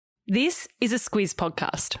This is a Squiz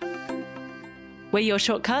podcast. We're your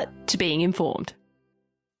shortcut to being informed.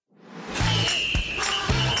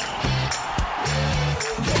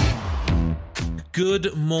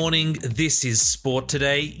 Good morning, this is Sport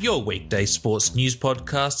Today, your weekday sports news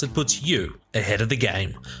podcast that puts you ahead of the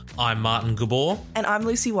game. I'm Martin Gabor. And I'm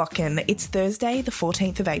Lucy Watkin. It's Thursday, the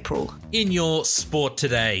 14th of April. In your Sport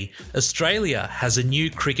Today, Australia has a new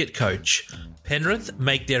cricket coach. Penrith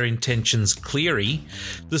make their intentions cleary,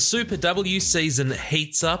 the Super W season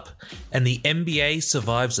heats up, and the NBA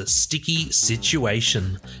survives a sticky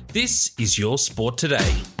situation. This is your Sport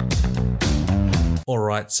Today.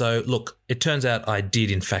 Alright, so look, it turns out I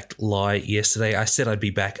did in fact lie yesterday. I said I'd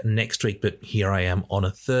be back next week, but here I am on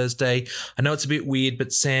a Thursday. I know it's a bit weird,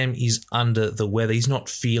 but Sam is under the weather. He's not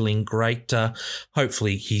feeling great.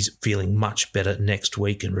 Hopefully he's feeling much better next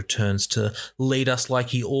week and returns to lead us like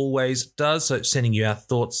he always does. So sending you our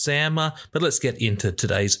thoughts, Sam. But let's get into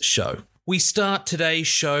today's show. We start today's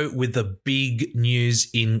show with the big news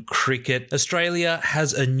in cricket. Australia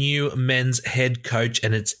has a new men's head coach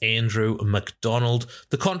and it's Andrew McDonald.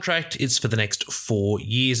 The contract is for the next 4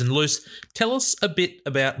 years. And Luce, tell us a bit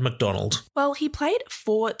about McDonald. Well, he played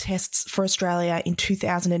 4 tests for Australia in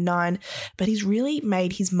 2009, but he's really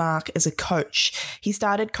made his mark as a coach. He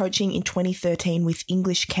started coaching in 2013 with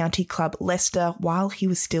English county club Leicester while he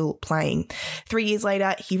was still playing. 3 years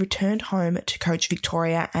later, he returned home to coach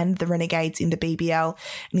Victoria and the Renegades in the BBL,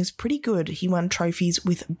 and he was pretty good. He won trophies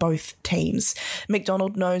with both teams.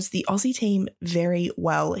 McDonald knows the Aussie team very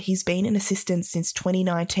well. He's been an assistant since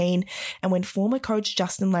 2019, and when former coach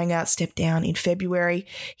Justin Langer stepped down in February,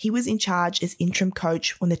 he was in charge as interim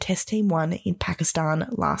coach when the Test team won in Pakistan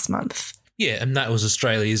last month. Yeah, and that was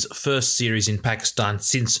Australia's first series in Pakistan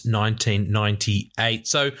since 1998.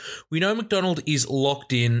 So we know McDonald is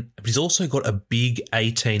locked in, but he's also got a big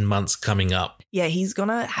 18 months coming up. Yeah, he's going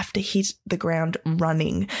to have to hit the ground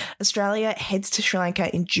running. Australia heads to Sri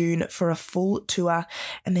Lanka in June for a full tour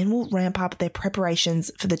and then will ramp up their preparations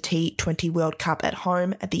for the T20 World Cup at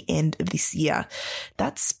home at the end of this year.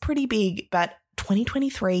 That's pretty big, but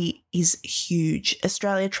 2023 is huge.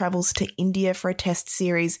 Australia travels to India for a test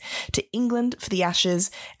series, to England for the Ashes,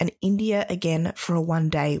 and India again for a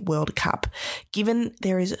one-day World Cup. Given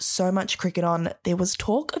there is so much cricket on, there was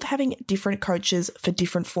talk of having different coaches for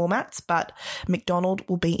different formats, but McDonald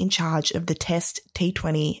will be in charge of the Test,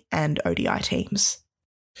 T20 and ODI teams.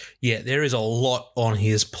 Yeah, there is a lot on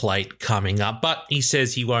his plate coming up, but he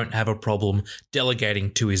says he won't have a problem delegating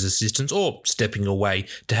to his assistants or stepping away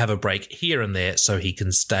to have a break here and there so he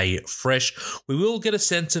can stay fresh. We will get a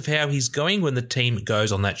sense of how he's going when the team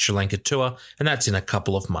goes on that Sri Lanka tour, and that's in a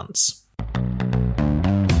couple of months.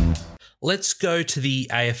 Let's go to the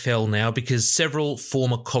AFL now because several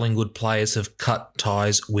former Collingwood players have cut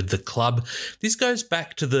ties with the club. This goes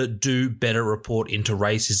back to the Do Better report into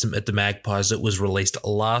racism at the Magpies that was released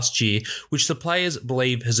last year, which the players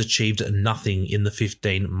believe has achieved nothing in the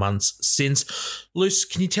 15 months since. Luce,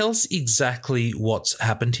 can you tell us exactly what's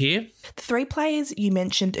happened here? The 3 players you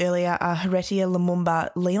mentioned earlier are Heritiya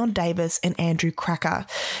Lumumba, Leon Davis and Andrew Cracker.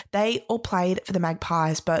 They all played for the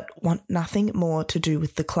Magpies but want nothing more to do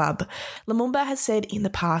with the club. Lumumba has said in the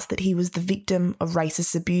past that he was the victim of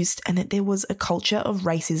racist abuse and that there was a culture of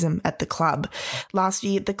racism at the club. Last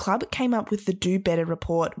year, the club came up with the Do Better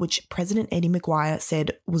report, which President Eddie Maguire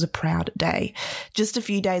said was a proud day. Just a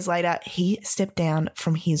few days later, he stepped down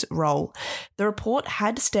from his role. The report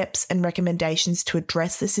had steps and recommendations to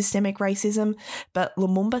address the systemic racism, but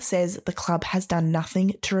Lumumba says the club has done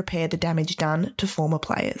nothing to repair the damage done to former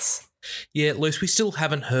players. Yeah, Luce, we still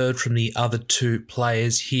haven't heard from the other 2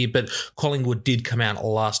 players here, but Collingwood did come out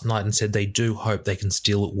last night and said they do hope they can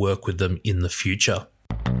still work with them in the future.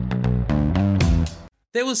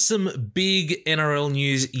 There was some big NRL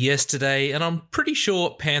news yesterday, and I'm pretty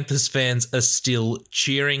sure Panthers fans are still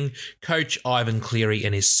cheering. Coach Ivan Cleary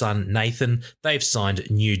and his son Nathan, they've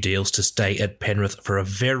signed new deals to stay at Penrith for a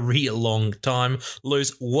very long time.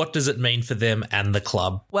 Luz, what does it mean for them and the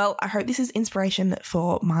club? Well, I hope this is inspiration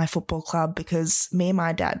for my football club because me and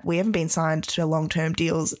my dad, we haven't been signed to long-term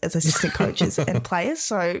deals as assistant coaches and players,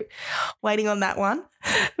 so waiting on that one.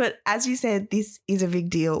 But as you said, this is a big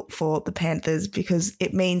deal for the Panthers because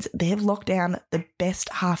it means they have locked down the best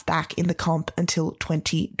halfback in the comp until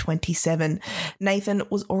 2027. Nathan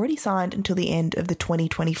was already signed until the end of the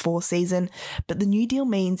 2024 season, but the new deal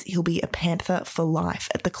means he'll be a Panther for life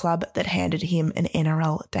at the club that handed him an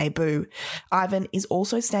NRL debut. Ivan is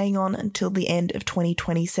also staying on until the end of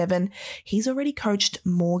 2027. He's already coached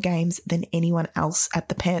more games than anyone else at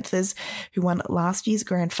the Panthers, who won last year's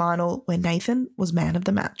grand final when Nathan was man of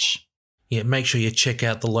the match. Yeah, make sure you check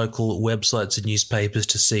out the local websites and newspapers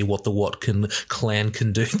to see what the Watkin clan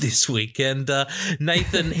can do this weekend.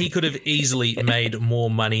 Nathan, he could have easily made more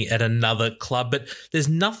money at another club, but there's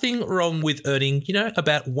nothing wrong with earning,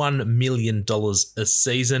 about $1 million a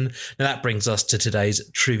season. Now that brings us to today's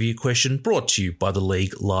trivia question, brought to you by the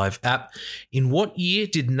League Live app. In what year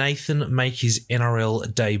did Nathan make his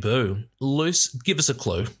NRL debut? Luce, give us a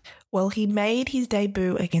clue. Well, he made his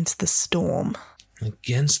debut against the Storm.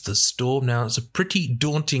 Against the Storm. Now, it's a pretty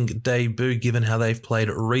daunting debut given how they've played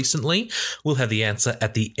recently. We'll have the answer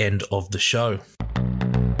at the end of the show.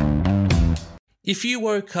 If you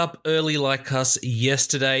woke up early like us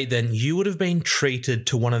yesterday, then you would have been treated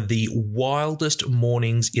to one of the wildest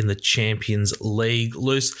mornings in the Champions League.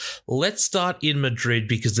 Luce, let's start in Madrid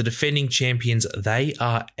because the defending champions, they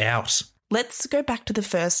are out. Let's go back to the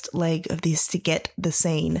first leg of this to get the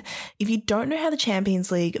scene. If you don't know how the Champions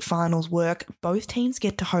League finals work, both teams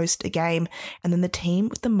get to host a game and then the team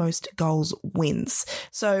with the most goals wins.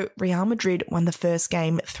 So Real Madrid won the first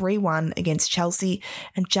game 3-1 against Chelsea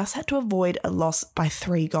and just had to avoid a loss by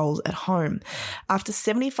 3 goals at home. After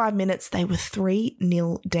 75 minutes, they were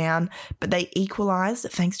 3-0 down, but they equalised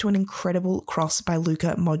thanks to an incredible cross by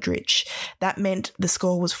Luka Modric. That meant the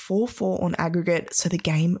score was 4-4 on aggregate, so the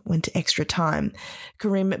game went to extra time.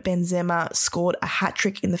 Karim Benzema scored a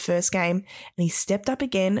hat-trick in the first game and he stepped up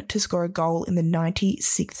again to score a goal in the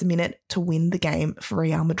 96th minute to win the game for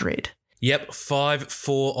Real Madrid. Yep,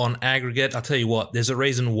 5-4 on aggregate. I'll tell you what, there's a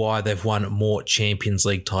reason why they've won more Champions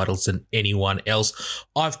League titles than anyone else.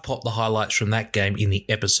 I've popped the highlights from that game in the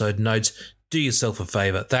episode notes. Do yourself a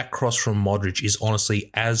favour. That cross from Modric is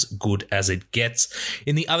honestly as good as it gets.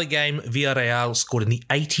 In the other game, Villarreal scored in the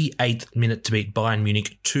 88th minute to beat Bayern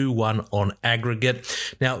Munich 2-1 on aggregate.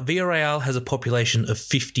 Now, Villarreal has a population of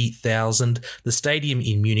 50,000. The stadium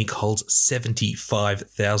in Munich holds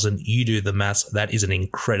 75,000. You do the maths. That is an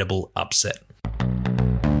incredible upset.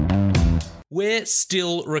 We're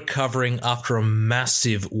still recovering after a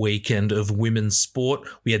massive weekend of women's sport.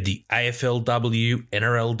 We had the AFLW,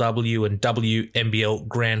 NRLW and WNBL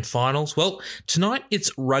grand finals. Well, tonight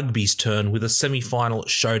it's rugby's turn with a semi-final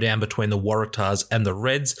showdown between the Waratahs and the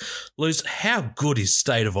Reds. Luz, how good is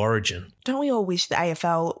State of Origin? Don't we all wish the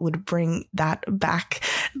AFL would bring that back?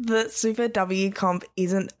 The Super W comp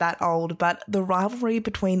isn't that old, but the rivalry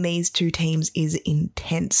between these two teams is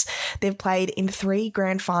intense. They've played in 3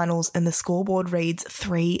 grand finals and the scoreboard reads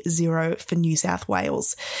 3-0 for New South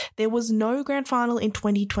Wales. There was no grand final in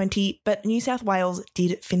 2020, but New South Wales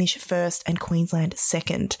did finish first and Queensland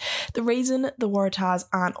second. The reason the Waratahs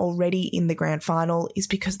aren't already in the grand final is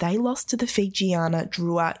because they lost to the Fijiana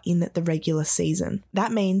Drua in the regular season.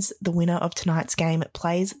 That means the winner of tonight's game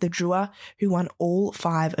plays the Drua, who won all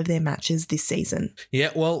 5 of their matches this season. Yeah,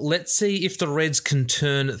 well, let's see if the Reds can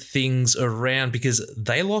turn things around because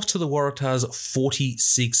they lost to the Waratahs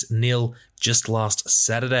 46-0 just last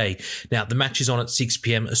Saturday. Now, the match is on at 6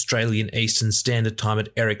 p.m. Australian Eastern Standard Time at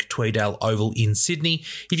Eric Tweedale Oval in Sydney.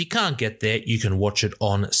 If you can't get there, you can watch it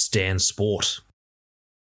on Stan Sport.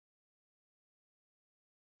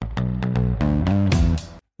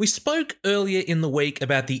 We spoke earlier in the week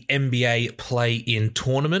about the NBA play-in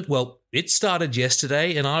tournament. Well, it started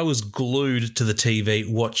yesterday and I was glued to the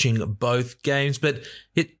TV watching both games, but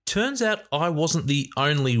it turns out I wasn't the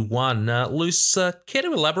only one. Luce, care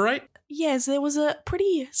to elaborate? Yes, there was a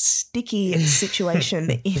pretty sticky situation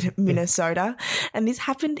in Minnesota, and this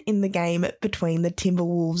happened in the game between the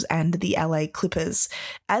Timberwolves and the LA Clippers.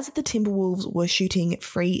 As the Timberwolves were shooting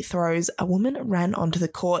free throws, a woman ran onto the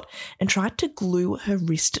court and tried to glue her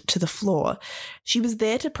wrist to the floor. She was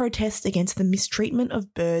there to protest against the mistreatment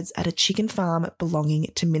of birds at a chicken farm belonging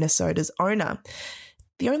to Minnesota's owner.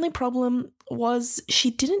 The only problem was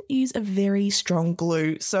she didn't use a very strong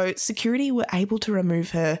glue, so security were able to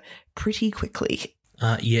remove her pretty quickly.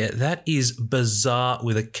 Yeah, that is bizarre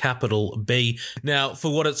with a capital B. Now,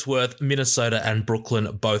 for what it's worth, Minnesota and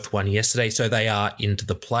Brooklyn both won yesterday, so they are into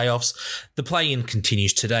the playoffs. The play-in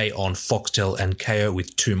continues today on Foxtel and KO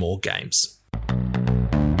with 2 more games.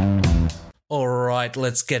 All right,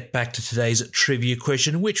 let's get back to today's trivia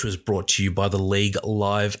question, which was brought to you by the League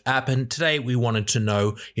Live app. And today we wanted to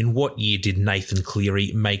know, in what year did Nathan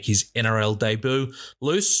Cleary make his NRL debut?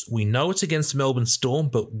 Luce, we know it's against the Melbourne Storm,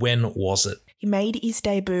 but when was it? He made his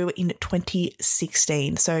debut in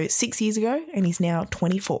 2016, so 6 years ago, and he's now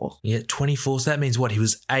 24. Yeah, 24, so that means what? He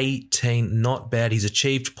was 18, not bad. He's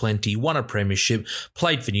achieved plenty, won a premiership,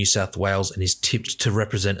 played for New South Wales, and is tipped to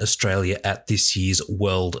represent Australia at this year's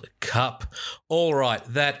World Cup. All right,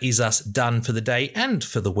 that is us done for the day and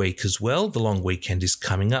for the week as well. The long weekend is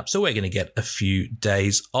coming up, so we're going to get a few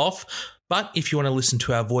days off. But if you want to listen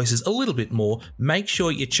to our voices a little bit more, make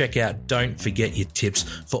sure you check out Don't Forget Your Tips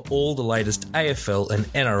for all the latest AFL and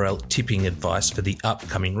NRL tipping advice for the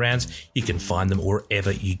upcoming rounds. You can find them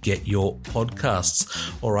wherever you get your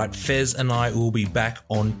podcasts. All right, Fez and I will be back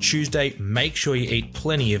on Tuesday. Make sure you eat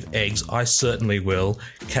plenty of eggs. I certainly will.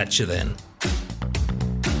 Catch you then.